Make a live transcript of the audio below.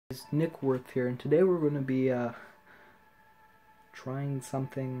It's Nick Worth here, and today we're going to be trying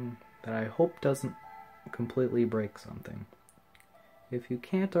something that I hope doesn't completely break something. If you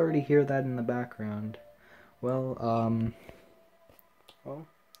can't already hear that in the background, well,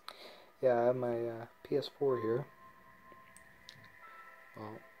 yeah, I have my PS4 here.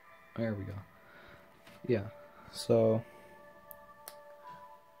 Well, there we go. Yeah, so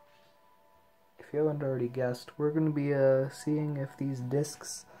if you haven't already guessed, we're going to be seeing if these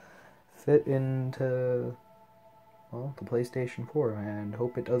discs fit into, well, the PlayStation 4 and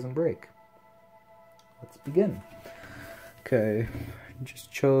hope it doesn't break. Let's begin. Okay,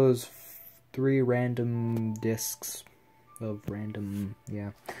 just chose 3 random discs of random, yeah.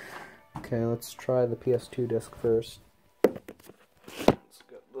 Okay, let's try the PS2 disc first. Let's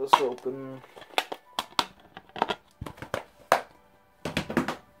get this open.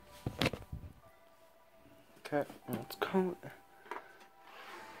 Okay, let's come.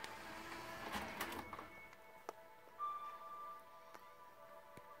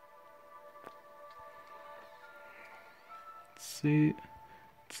 See,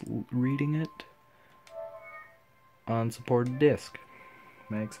 it's reading it. Unsupported disk.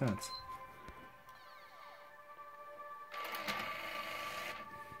 Makes sense.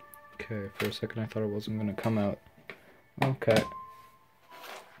 Okay, for a second I thought it wasn't going to come out. Okay.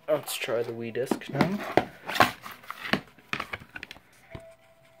 Let's try the Wii disc now.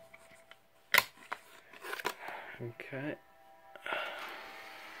 Okay.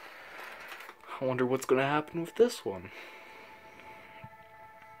 I wonder what's going to happen with this one.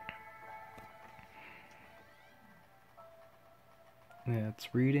 Yeah, it's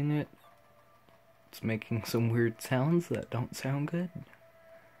reading it. It's making some weird sounds that don't sound good.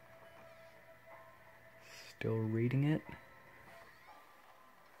 Still reading it.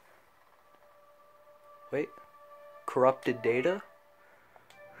 Wait. Corrupted data?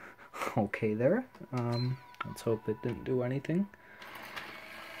 Okay there. Let's hope it didn't do anything.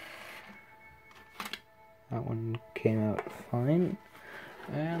 That one came out fine.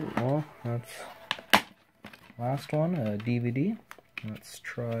 And, well, that's last one, a DVD. Let's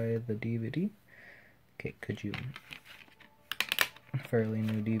try the DVD. Okay, could you... Fairly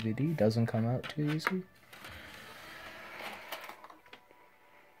new DVD, doesn't come out too easy.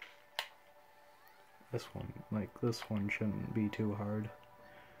 This one shouldn't be too hard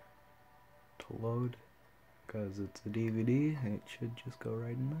to load, because it's a DVD, it should just go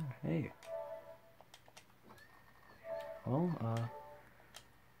right in there. Hey. Well,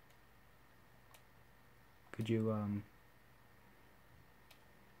 could you,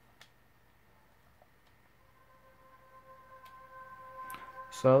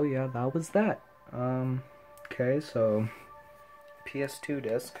 So, yeah, that was that. Okay, so, PS2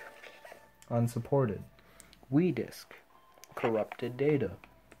 disc, unsupported. Wii disc, corrupted data.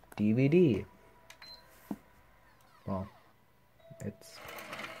 DVD. Well, it's...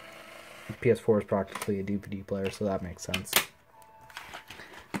 PS4 is practically a DVD player, so that makes sense.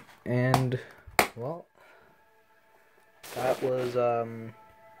 And, well, that was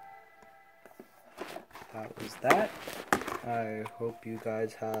that. I hope you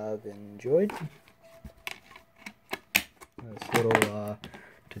guys have enjoyed this little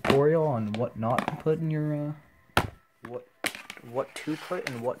tutorial on what not to put in your what to put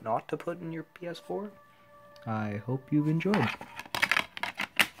and what not to put in your PS4. I hope you've enjoyed.